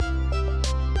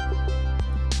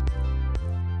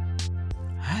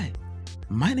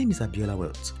My name is Abiola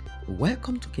Wealth.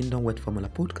 Welcome to Kingdom Wealth Formula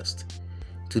Podcast.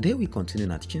 Today we continue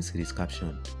our teaching series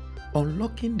captioned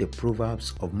Unlocking the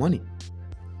Proverbs of Money.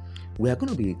 We are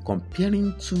going to be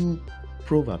comparing two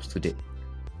proverbs today.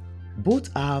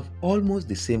 Both have almost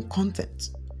the same content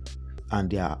and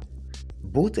they are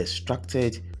both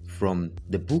extracted from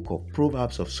the book of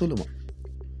Proverbs of Solomon.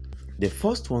 The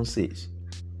first one says,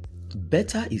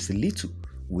 "Better is little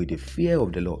with the fear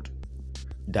of the Lord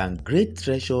than great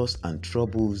treasures and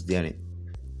troubles therein."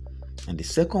 And the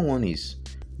second one is,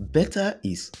 "Better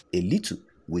is a little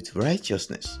with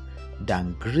righteousness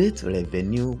than great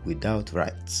revenue without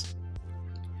rights."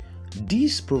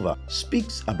 This proverb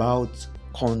speaks about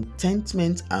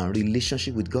contentment and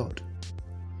relationship with God.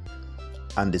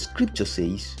 And the scripture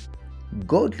says,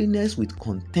 "Godliness with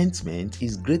contentment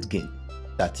is great gain."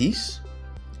 That is,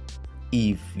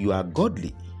 if you are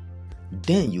godly,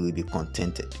 then you will be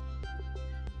contented.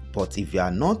 But if you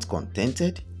are not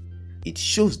contented, it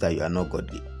shows that you are not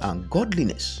godly. And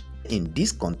godliness in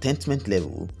this contentment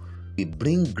level will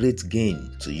bring great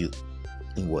gain to you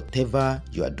in whatever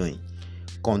you are doing.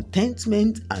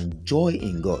 Contentment and joy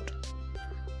in God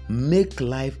make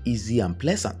life easy and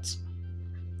pleasant.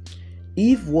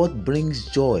 If what brings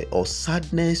joy or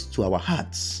sadness to our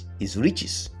hearts is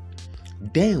riches,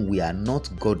 then we are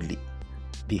not godly,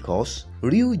 because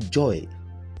real joy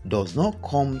does not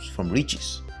come from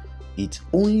riches. It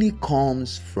only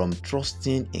comes from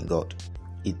trusting in God.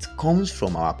 It comes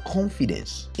from our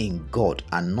confidence in God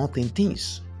and not in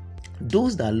things.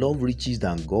 Those that love riches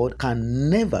than God can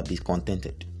never be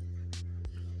contented.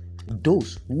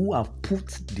 Those who have put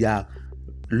their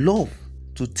love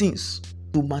to things,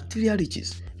 to material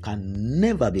riches, can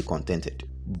never be contented.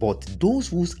 But those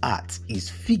whose heart is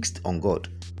fixed on God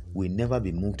will never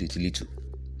be moved with little.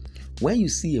 When you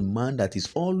see a man that is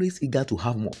always eager to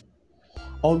have more,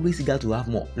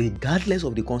 regardless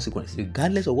of the consequences,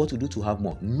 regardless of what to do to have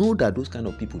more, know that those kind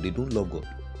of people, they don't love God.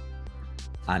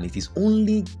 And it is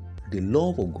only the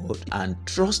love of God and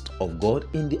trust of God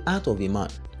in the heart of a man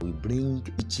will bring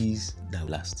riches that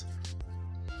last.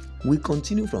 We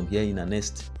continue from here in our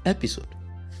next episode.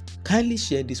 Kindly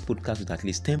share this podcast with at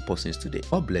least 10 persons today.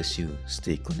 God bless you.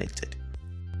 Stay connected.